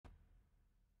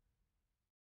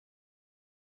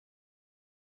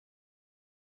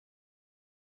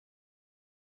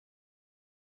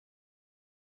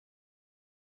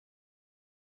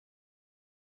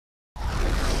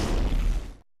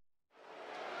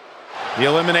The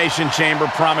Elimination Chamber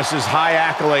promises high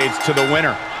accolades to the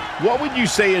winner. What would you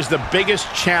say is the biggest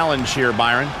challenge here,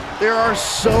 Byron? There are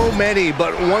so many,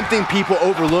 but one thing people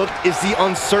overlook is the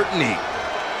uncertainty.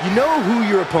 You know who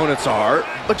your opponents are,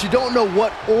 but you don't know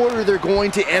what order they're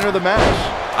going to enter the match.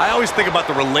 I always think about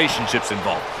the relationships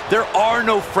involved. There are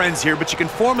no friends here, but you can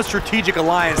form a strategic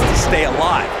alliance to stay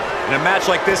alive. In a match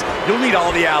like this, you'll need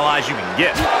all the allies you can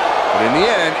get. But in the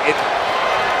end,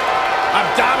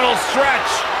 Abdominal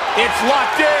stretch. It's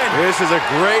locked in. This is a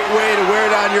great way to wear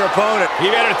down your opponent.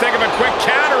 You better think of a quick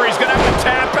counter. He's going to have to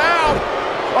tap out.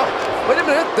 Oh, wait a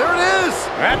minute. There it is.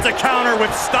 That's a counter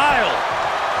with style.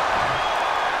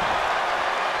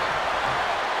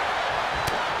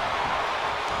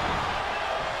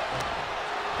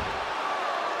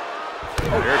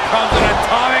 Here comes an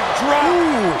atomic drop.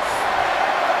 Ooh.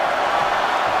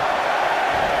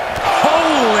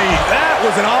 Holy, that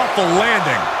was an awful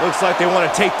landing. Looks like they want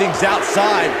to take things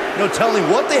outside. No telling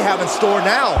what they have in store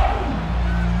now.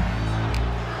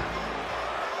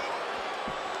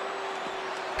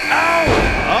 Ow!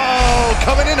 Oh,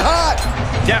 coming in hot.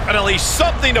 Definitely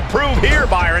something to prove here,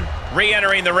 Byron.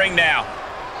 Re-entering the ring now.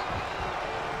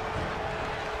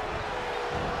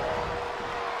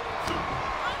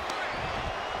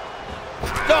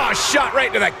 Oh, shot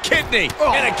right to the kidney.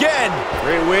 Oh. And again.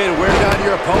 Great way to wear down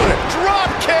your opponent. Drop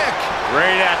kick.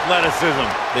 Great athleticism.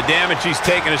 The damage he's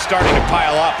taken is starting to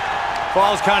pile up.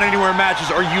 Falls Count Anywhere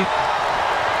matches are you.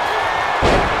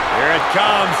 Here it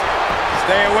comes.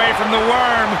 Stay away from the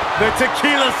worm. The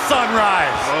tequila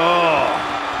sunrise. Oh.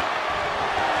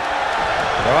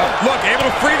 Look, able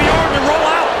to free the arm and roll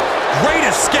out. Great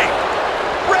escape.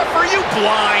 Ref, are you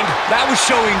blind? That was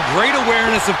showing great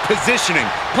awareness of positioning,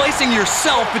 placing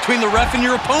yourself between the ref and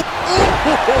your opponent.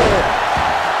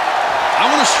 I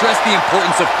want to stress the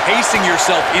importance of pacing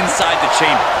yourself inside the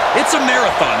chamber. It's a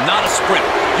marathon, not a sprint.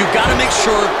 You've got to make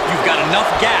sure you've got enough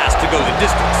gas to go the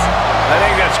distance. I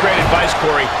think that's great advice,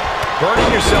 Corey. Burning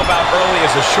yourself out early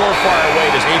is a surefire way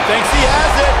to... He thinks he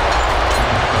has it.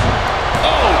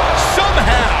 Oh,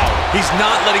 somehow. He's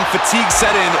not letting fatigue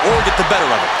set in or get the better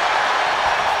of it.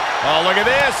 Oh, look at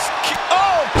this.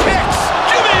 Oh, kicks.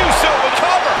 Jimmy Uso with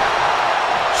cover.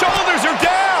 Shoulders are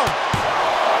down.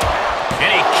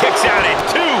 And he kicks out at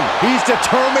 2. He's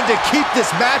determined to keep this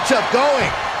matchup going.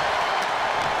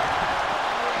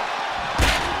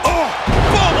 Oh,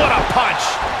 boom, what a punch.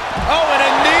 Oh, and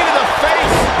a knee to the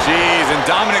face. Jeez, and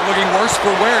Dominik looking worse for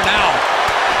wear now.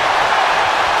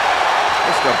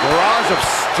 Just a barrage of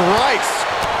strikes.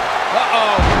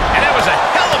 Uh-oh. And that was a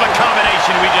hell of a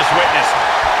combination we just witnessed.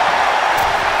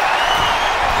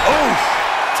 Oh,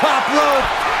 top rope.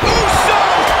 Uso!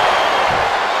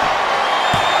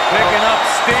 Picking up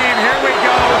steam. Here we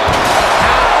go.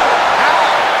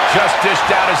 Just dished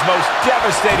out his most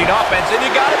devastating offense, and you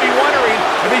got to be wondering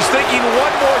if he's thinking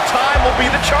one more time will be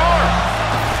the charm.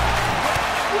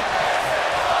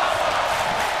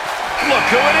 Look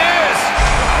who it is.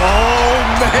 Oh,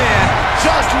 man.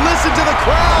 Just listen to the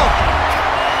crowd.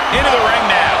 Into the ring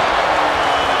now.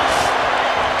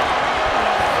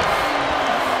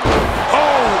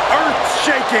 Oh,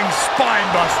 earth-shaking spine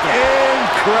buster.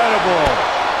 Incredible.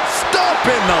 Stop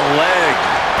in the leg.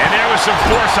 And there was some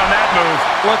force on that move.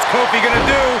 What's Kofi gonna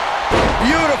do?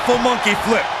 Beautiful monkey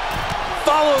flip.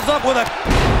 Follows up with a...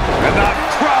 And a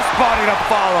crossbody to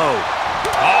follow.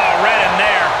 Oh, right in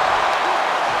there.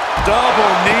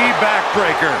 Double knee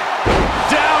backbreaker.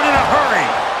 Down in a hurry.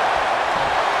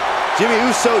 Jimmy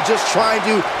Uso just trying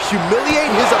to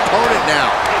humiliate his opponent now.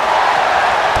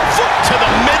 Foot to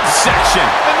the midsection.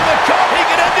 Into the cup. He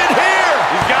can end it here.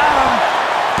 He's got him.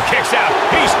 Kicks out.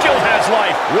 He still has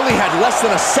life. Really had less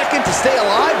than a second to stay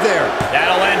alive there.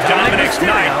 That'll end Dominik's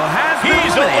night.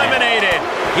 He's eliminated.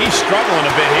 He's struggling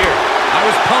a bit here. I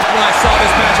was pumped when I saw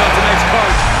this match on tonight's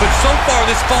card, but so far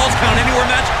this Falls Count Anywhere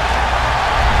match...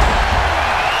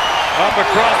 Up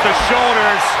across the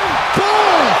shoulders.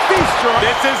 Boom! Feast strike.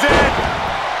 This is it.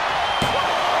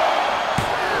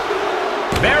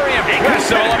 Very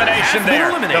impressive elimination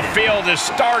there. The field is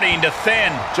starting to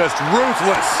thin. Just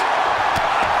ruthless.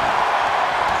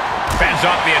 Fends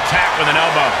off the attack with an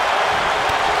elbow.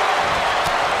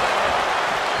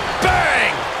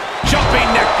 Bang! Jumping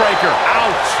neck breaker.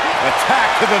 Ouch! Attack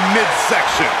to the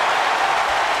midsection.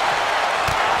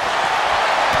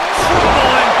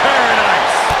 Trouble in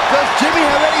paradise. Does Jimmy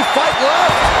have any fight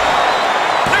left?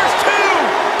 There's 2!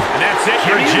 And that's it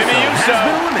for Jimmy Uso.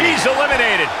 He's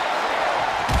eliminated.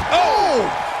 Oh!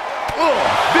 Oh!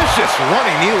 Vicious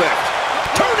running knee lift.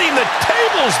 Turning the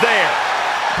tables there.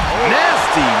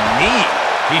 Nasty knee.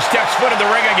 He steps foot in the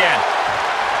ring again.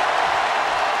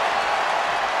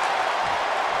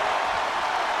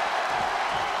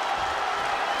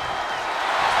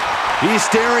 He's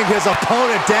staring his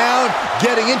opponent down,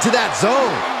 getting into that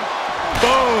zone.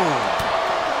 Boom.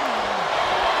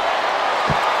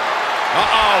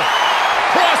 Uh-oh.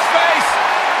 Crossface.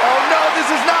 Oh, no, this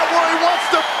is not where he wants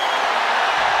to.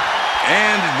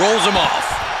 And rolls him off.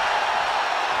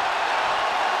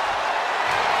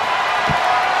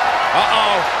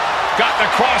 Uh-oh. Got the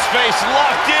crossface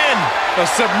locked in. A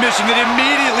submission that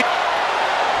immediately...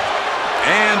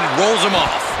 And rolls him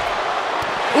off.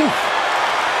 Oof.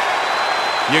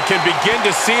 You can begin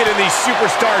to see it in these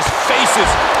superstars' faces.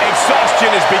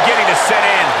 Exhaustion is beginning to set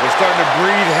in. They're starting to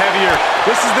breathe heavier.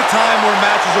 This is the time where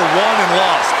matches are won and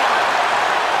lost.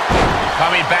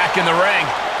 Coming back in the ring.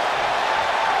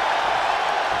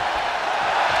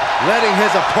 Letting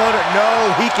his opponent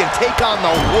know he can take on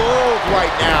the world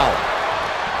right now.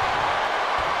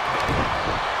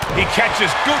 He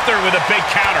catches Gunther with a big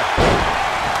counter.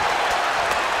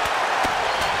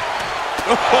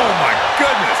 Oh, my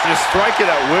goodness. Just strike it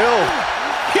at will.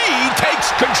 He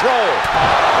takes control.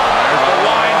 There's the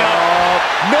windup.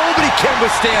 Nobody can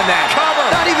withstand that. Cover.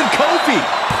 Not even Kofi.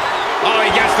 Oh,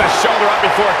 he gets the shoulder up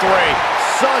before 3.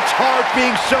 Such heart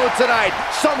being shown tonight.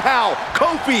 Somehow,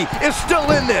 Kofi is still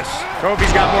in this.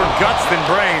 Kofi's got more guts than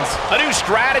brains. A new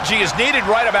strategy is needed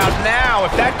right about now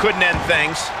if that couldn't end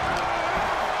things.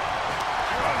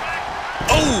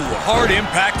 Oh, hard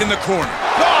impact in the corner.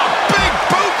 Oh, big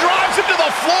boot drives him to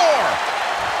the floor.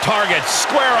 Target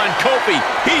square on Kofi.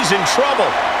 He's in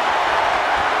trouble.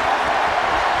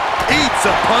 Eats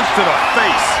a punch to the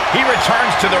face. He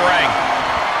returns to the ring.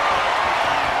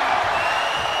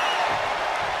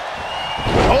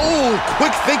 Oh,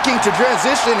 quick thinking to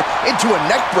transition into a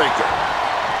neck breaker.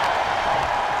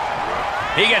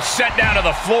 He gets sent down to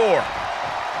the floor.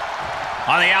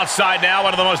 On the outside now,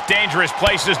 one of the most dangerous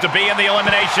places to be in the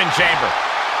Elimination Chamber.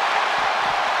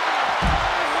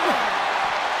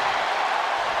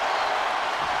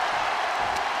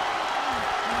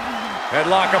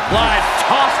 Headlock applied,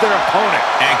 tossed their opponent.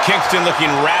 And Kingston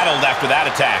looking rattled after that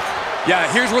attack. Yeah,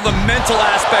 here's where the mental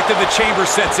aspect of the chamber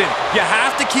sets in. You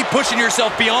have to keep pushing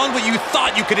yourself beyond what you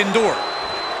thought you could endure.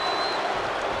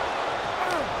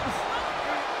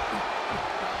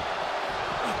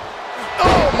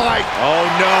 Oh, my. Oh,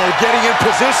 no. Getting in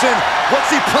position. What's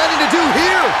he planning to do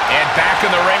here? And back in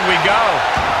the ring we go.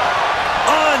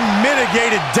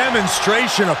 Unmitigated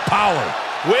demonstration of power.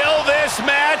 Will this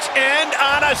match end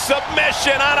on a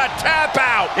submission, on a tap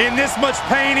out? In this much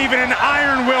pain, even an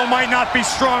iron will might not be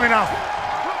strong enough.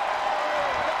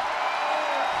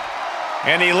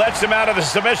 And he lets him out of the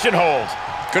submission hold.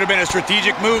 Could have been a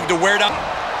strategic move to wear down.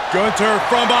 Gunther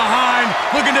from behind,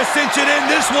 looking to cinch it in.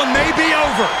 This one may be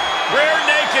over. Rear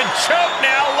naked choke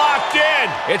now locked in.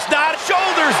 It's not,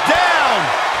 shoulders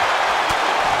down.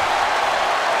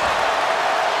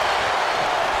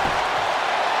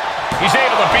 He's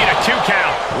able to beat a 2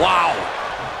 count. Wow.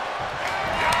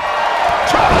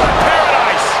 Trouble in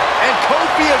paradise. And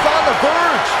Kofi is on the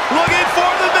verge. Looking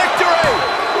for the victory.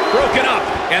 Broken up,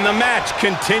 and the match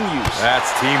continues.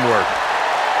 That's teamwork.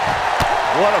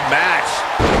 What a match.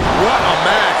 What a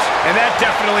match. And that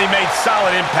definitely made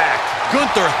solid impact.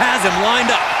 Gunther has him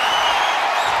lined up.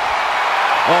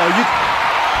 Oh,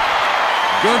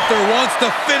 Gunther wants to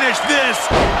finish this,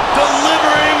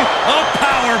 delivering a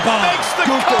powerbomb. Makes the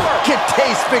Gunther cover. can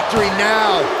taste victory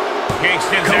now.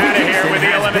 Kingston's out of here with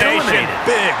the elimination.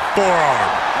 Big forearm.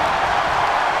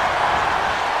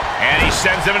 And he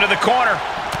sends him into the corner.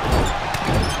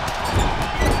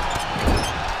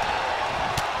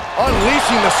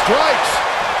 Unleashing the strikes.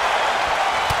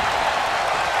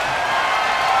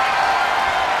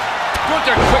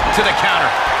 Gunther quick to the counter.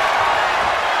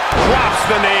 Drops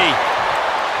the knee.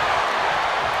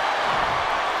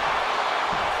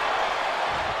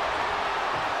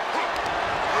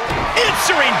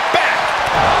 Answering back.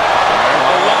 There's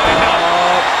the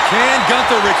lineup. Can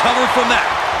Gunther recover from that?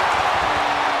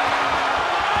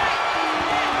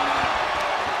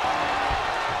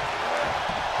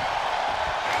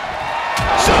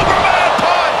 Superman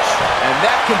punch. And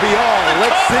that can be all.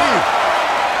 Let's see.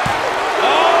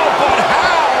 Oh, but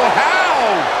how?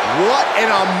 What an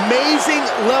amazing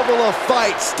level of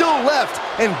fight still left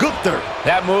in Gunther.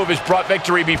 That move has brought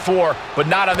victory before, but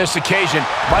not on this occasion.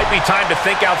 Might be time to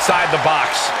think outside the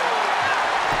box.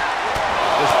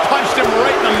 Just punched him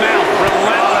right in the mouth.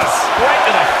 Relentless. Right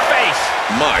to the face.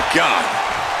 My God.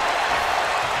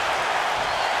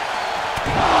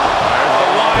 There's the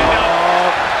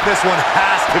lineup. This one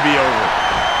has to be over.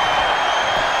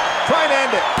 Try and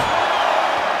end it.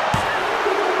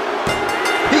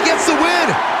 He gets the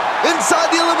win inside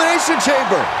the Elimination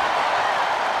Chamber.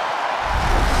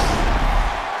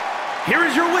 Here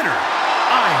is your winner,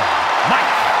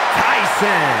 Mike Tyson.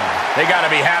 Tyson. They got to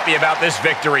be happy about this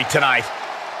victory tonight.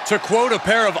 To quote a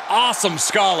pair of awesome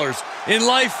scholars, in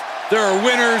life, there are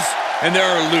winners and there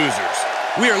are losers.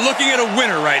 We are looking at a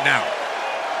winner right now.